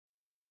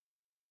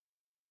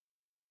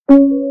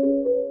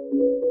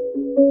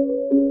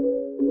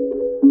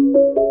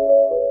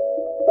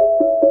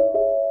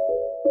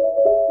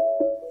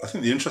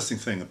think the interesting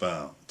thing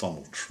about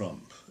Donald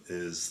Trump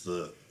is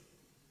that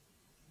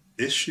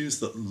issues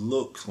that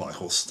look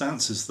like, or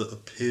stances that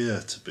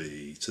appear to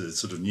be, to the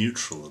sort of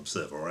neutral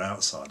observer or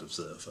outside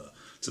observer,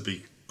 to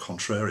be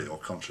contrary or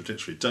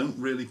contradictory, don't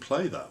really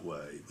play that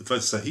way with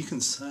voters. So he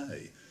can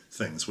say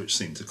things which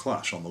seem to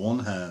clash. On the one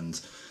hand,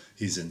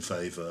 he's in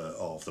favour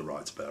of the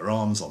right to bear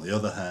arms. On the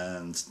other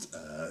hand,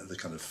 the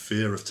kind of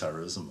fear of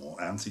terrorism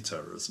or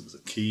anti-terrorism is a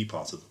key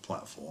part of the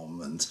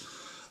platform, and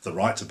the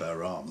right to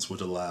bear arms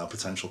would allow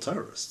potential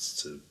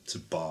terrorists to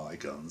buy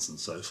guns and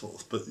so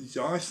forth. But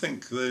I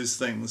think those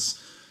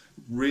things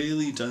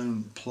really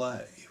don't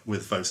play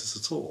with voters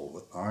at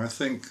all. I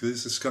think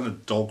this is kind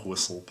of dog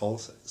whistle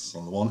politics.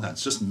 On the one hand,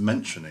 just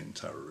mentioning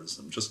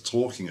terrorism, just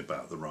talking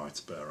about the right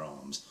to bear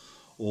arms,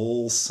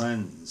 all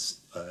sends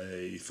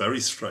a very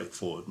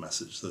straightforward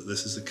message that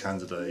this is a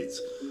candidate,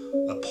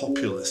 a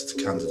populist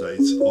candidate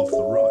of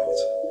the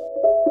right.